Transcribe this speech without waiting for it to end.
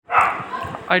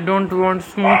I don't want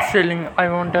smooth sailing, I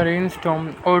want a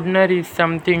rainstorm. Ordinary is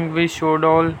something we should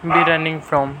all be running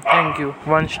from. Thank you.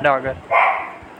 Vansh Dagar.